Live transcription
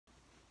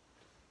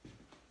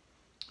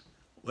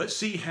Let's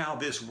see how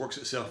this works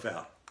itself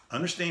out.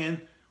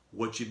 Understand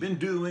what you've been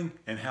doing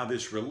and how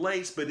this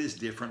relates but is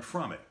different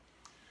from it.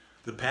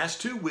 The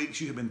past 2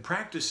 weeks you have been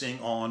practicing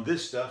on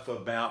this stuff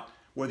about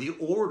where the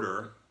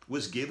order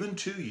was given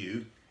to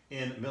you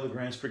in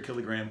milligrams per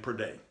kilogram per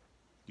day.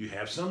 You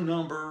have some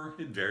number,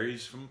 it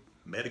varies from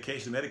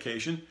medication to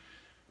medication.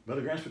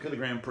 Milligrams per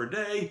kilogram per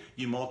day,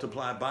 you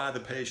multiply by the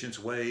patient's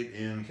weight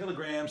in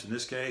kilograms in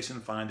this case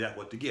and find out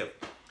what to give.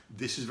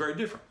 This is very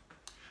different.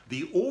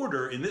 The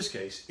order in this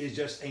case is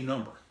just a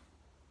number.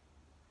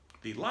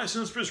 The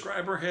licensed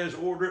prescriber has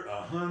ordered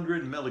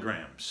 100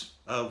 milligrams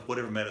of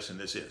whatever medicine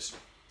this is.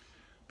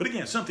 But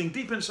again, something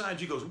deep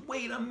inside you goes,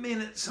 wait a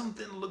minute,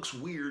 something looks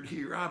weird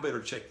here. I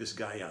better check this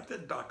guy out.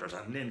 That doctor's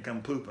a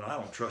nincompoop and I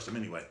don't trust him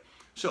anyway.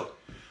 So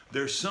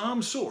there's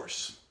some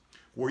source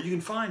where you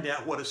can find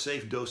out what a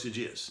safe dosage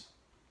is.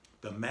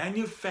 The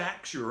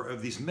manufacturer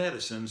of these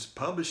medicines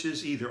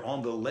publishes either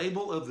on the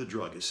label of the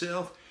drug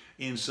itself,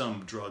 in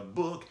some drug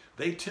book,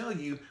 they tell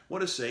you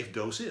what a safe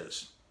dose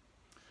is.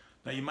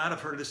 Now you might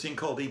have heard of this thing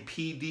called a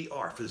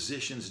PDR,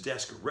 Physician's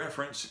Desk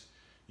Reference.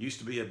 Used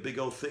to be a big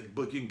old thick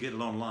book, you can get it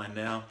online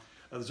now.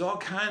 There's all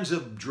kinds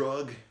of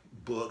drug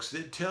books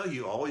that tell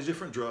you all these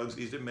different drugs,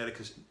 these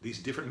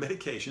different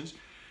medications,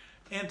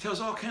 and it tells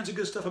all kinds of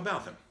good stuff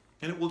about them.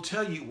 And it will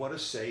tell you what a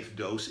safe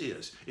dose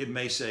is. It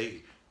may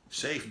say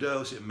safe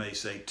dose, it may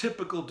say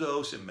typical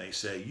dose, it may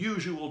say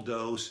usual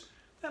dose.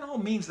 That all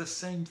means the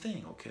same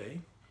thing,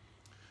 okay?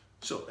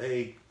 So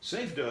a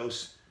safe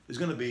dose is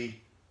going to be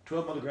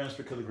 12 milligrams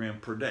per kilogram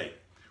per day.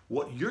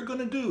 What you're going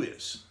to do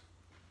is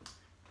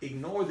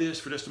ignore this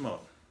for just a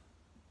moment.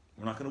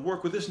 We're not going to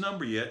work with this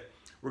number yet.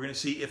 We're going to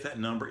see if that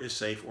number is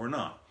safe or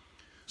not.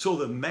 So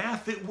the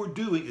math that we're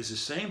doing is the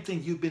same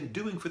thing you've been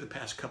doing for the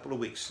past couple of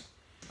weeks.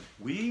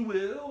 We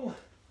will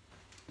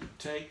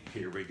take,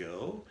 here we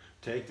go,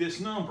 take this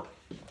number,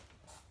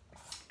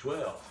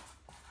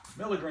 12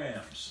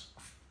 milligrams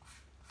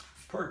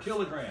per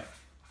kilogram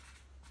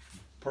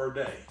per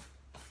day.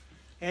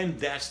 And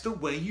that's the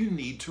way you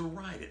need to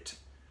write it.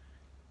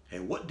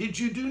 And what did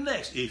you do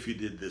next? If you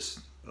did this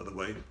other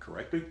way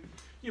correctly,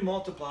 you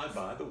multiply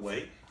by the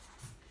weight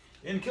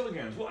in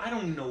kilograms. Well, I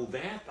don't know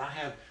that. I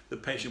have, the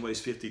patient weighs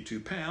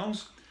 52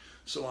 pounds.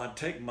 So I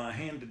take my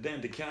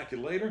handy-dandy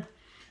calculator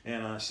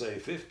and I say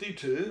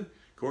 52.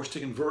 Of course, to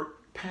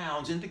convert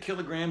pounds into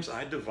kilograms,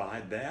 I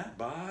divide that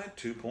by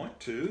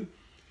 2.2.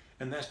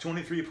 And that's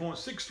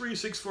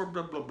 23.6364,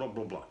 blah, blah, blah,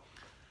 blah, blah.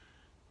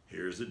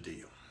 Here's the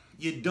deal.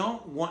 You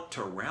don't want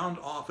to round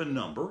off a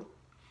number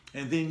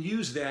and then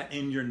use that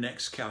in your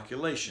next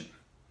calculation.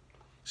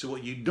 So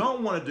what you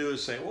don't want to do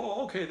is say,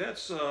 well, okay,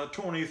 that's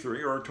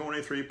 23 or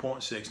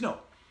 23.6. No,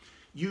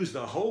 use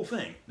the whole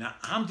thing. Now,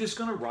 I'm just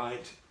going to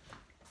write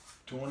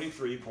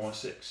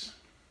 23.6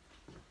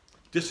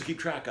 just to keep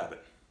track of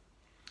it.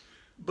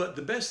 But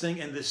the best thing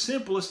and the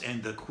simplest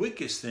and the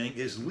quickest thing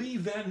is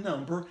leave that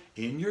number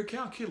in your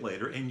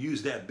calculator and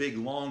use that big,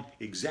 long,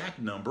 exact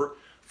number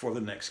for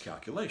the next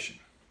calculation.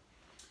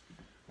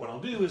 What I'll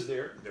do is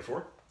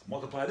therefore,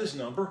 multiply this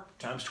number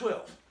times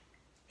 12.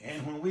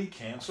 And when we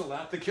cancel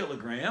out the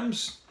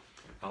kilograms,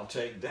 I'll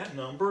take that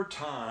number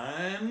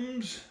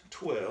times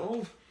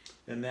 12,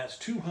 and that's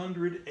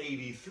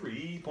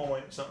 283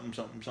 point something,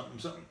 something, something,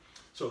 something.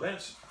 So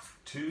that's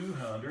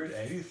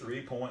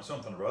 283 point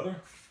something or other.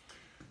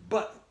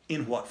 But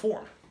in what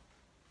form?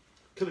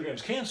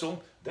 Kilograms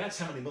cancel, that's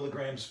how many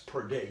milligrams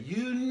per day.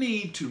 You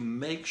need to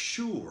make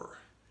sure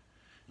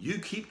you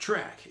keep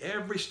track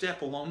every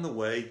step along the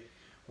way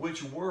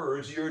which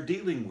words you're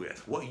dealing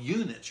with, what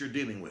units you're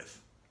dealing with.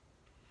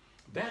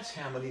 That's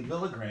how many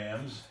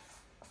milligrams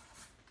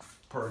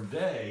per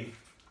day,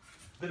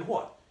 then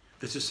what?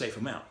 That's a safe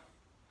amount.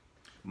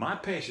 My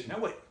patient, now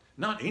wait,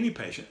 not any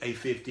patient, a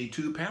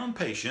 52-pound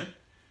patient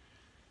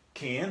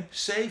can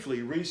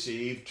safely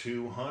receive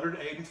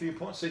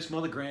 283.6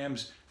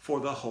 milligrams for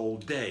the whole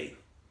day.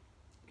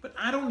 But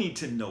I don't need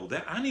to know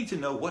that. I need to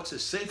know what's a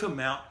safe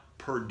amount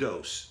per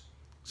dose.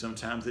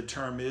 Sometimes the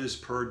term is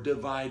per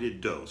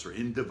divided dose or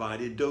in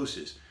divided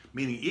doses,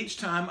 meaning each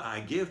time I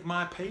give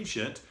my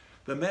patient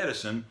the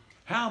medicine,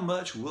 how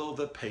much will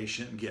the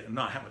patient get?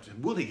 Not how much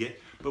will he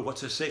get, but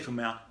what's a safe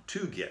amount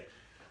to get?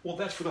 Well,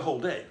 that's for the whole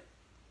day.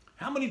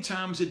 How many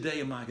times a day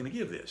am I going to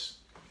give this?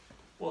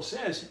 Well, it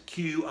says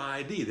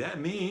QID. That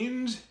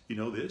means, you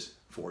know this,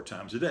 4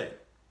 times a day.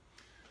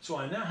 So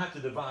I now have to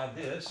divide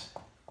this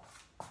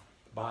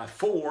by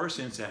 4,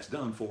 since that's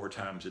done 4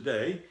 times a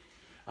day.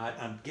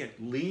 Again,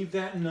 leave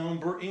that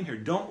number in here.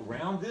 Don't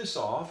round this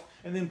off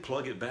and then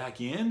plug it back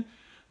in.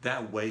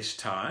 That wastes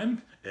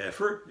time,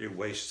 effort, it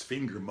wastes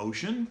finger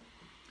motion.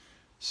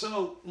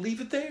 So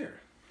leave it there.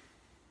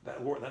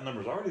 That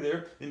number's already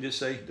there. Then just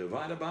say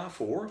divided by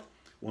 4.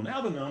 Well,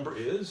 now the number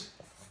is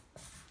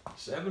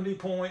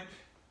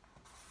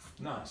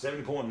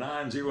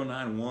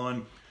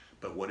 70.9091.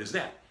 But what is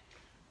that?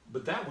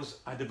 But that was,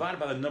 I divided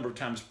by the number of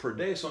times per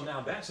day, so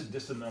now that's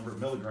just the number of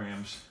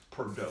milligrams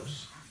per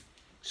dose.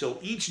 So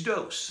each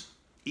dose,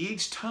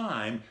 each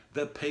time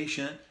the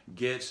patient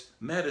gets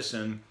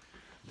medicine,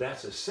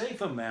 that's a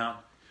safe amount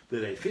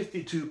that a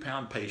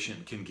 52-pound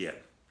patient can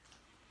get.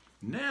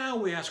 Now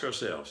we ask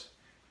ourselves,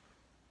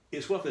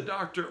 is what the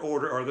doctor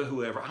ordered, or the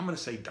whoever, I'm going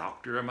to say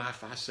doctor,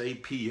 if I say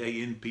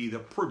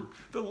PANP,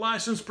 the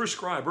licensed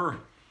prescriber,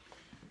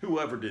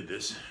 whoever did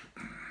this,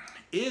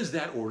 is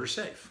that order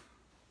safe?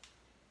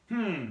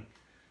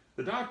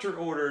 The doctor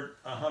ordered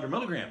 100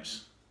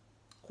 milligrams.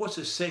 What's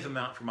a safe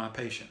amount for my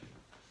patient?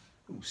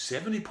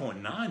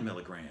 70.9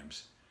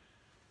 milligrams.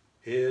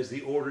 Is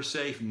the order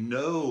safe?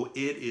 No,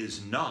 it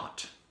is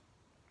not.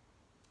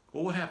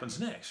 Well, what happens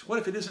next? What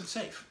if it isn't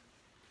safe?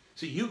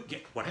 See,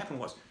 what happened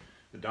was,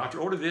 the doctor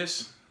ordered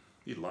this,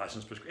 the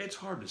licensed prescriber. It's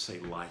hard to say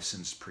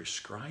licensed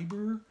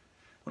prescriber.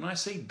 When I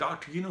say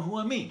doctor, you know who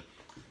I mean.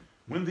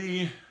 When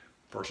the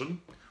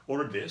person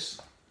ordered this,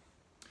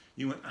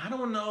 you went, I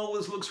don't know,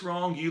 this looks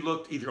wrong. You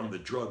looked either on the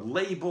drug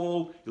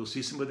label, you'll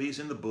see some of these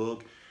in the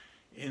book,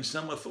 in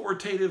some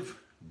authoritative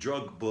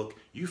drug book,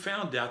 you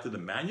found out that the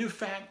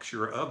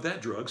manufacturer of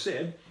that drug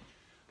said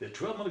that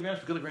 12 milligrams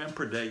per kilogram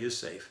per day is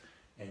safe,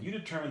 and you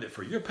determined that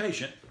for your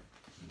patient,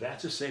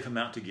 that's a safe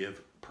amount to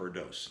give per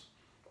dose.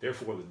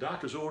 Therefore, the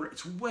doctor's order,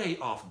 it's way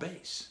off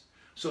base.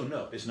 So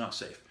no, it's not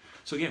safe.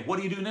 So again, what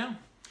do you do now?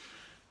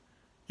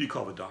 You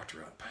call the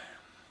doctor up.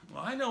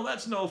 Well, I know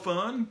that's no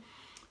fun.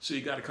 So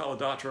you got to call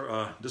the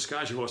doctor,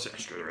 disguise your voice, say,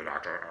 excuse me,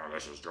 doctor,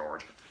 this is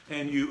George.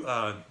 And you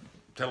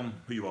tell him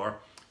who you are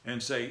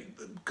and say,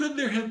 could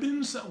there have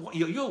been some,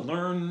 you'll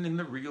learn in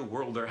the real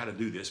world there how to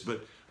do this,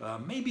 but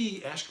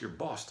maybe ask your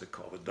boss to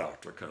call the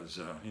doctor because,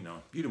 you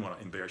don't want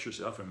to embarrass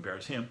yourself or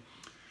embarrass him.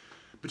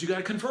 But you got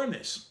to confirm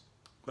this.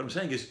 What I'm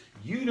saying is,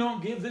 you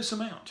don't give this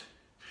amount.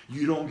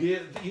 You don't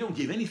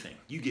give anything.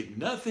 You give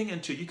nothing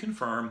until you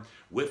confirm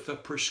with the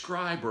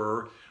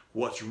prescriber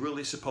what's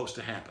really supposed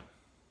to happen.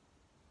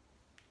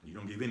 You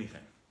don't give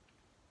anything.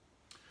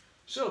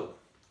 So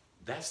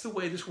that's the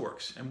way this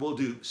works. And we'll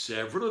do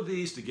several of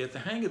these to get the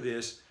hang of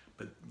this.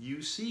 But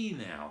you see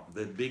now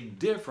the big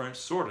difference,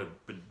 sort of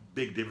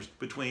big difference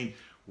between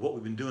what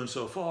we've been doing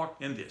so far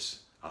and this.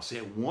 I'll say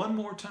it one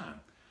more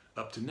time.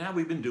 Up to now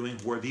we've been doing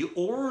where the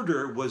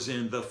order was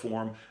in the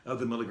form of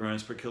the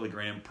milligrams per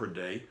kilogram per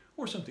day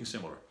or something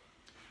similar.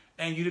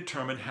 And you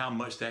determined how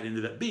much that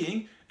ended up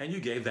being and you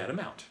gave that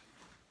amount.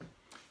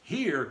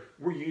 Here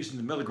we're using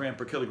the milligram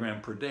per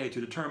kilogram per day to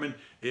determine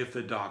if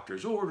the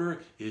doctor's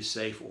order is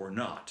safe or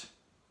not.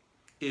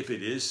 If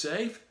it is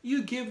safe,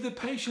 you give the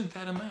patient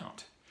that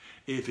amount.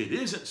 If it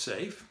isn't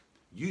safe,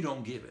 you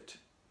don't give it.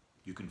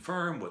 You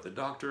confirm with the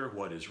doctor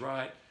what is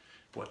right,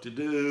 what to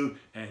do,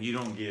 and you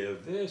don't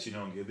give this, you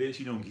don't give this,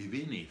 you don't give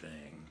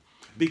anything.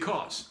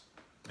 Because,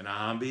 and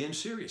I'm being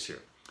serious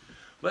here,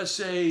 let's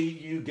say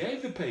you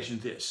gave the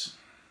patient this.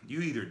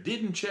 You either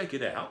didn't check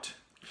it out,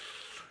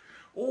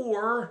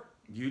 or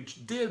you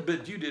did,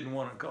 but you didn't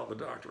want to call the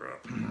doctor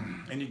up,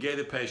 and you gave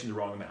the patient the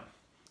wrong amount.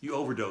 You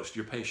overdosed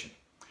your patient,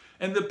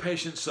 and the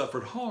patient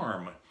suffered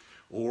harm,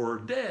 or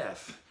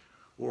death,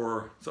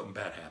 or something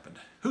bad happened.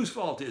 Whose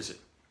fault is it?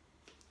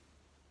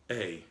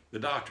 A, the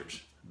doctor's.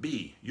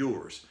 B,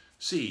 yours.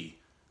 C,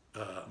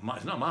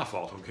 it's not my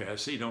fault, okay?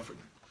 C, don't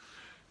forget.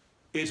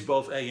 It's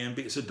both A and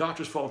B. It's the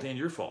doctor's fault and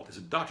your fault. It's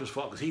the doctor's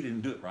fault because he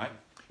didn't do it right.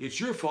 It's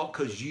your fault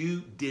because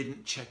you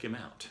didn't check him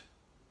out.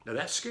 Now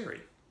that's scary.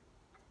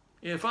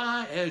 If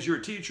I, as your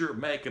teacher,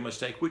 make a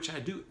mistake, which I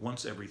do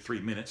once every 3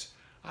 minutes,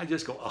 I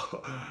just go,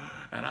 oh,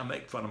 and I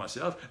make fun of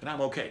myself, and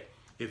I'm okay.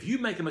 If you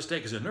make a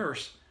mistake as a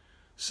nurse,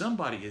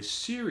 somebody is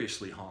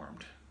seriously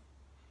harmed.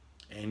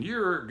 And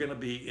you're going to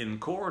be in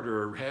court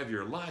or have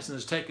your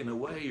license taken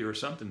away or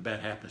something bad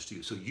happens to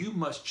you. So you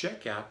must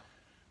check out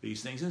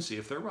these things and see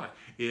if they're right,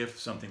 if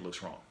something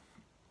looks wrong.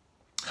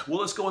 Well,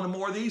 let's go into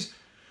more of these.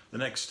 The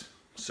next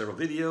several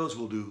videos,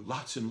 we'll do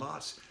lots and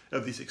lots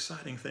of these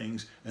exciting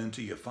things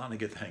until you finally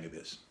get the hang of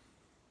this.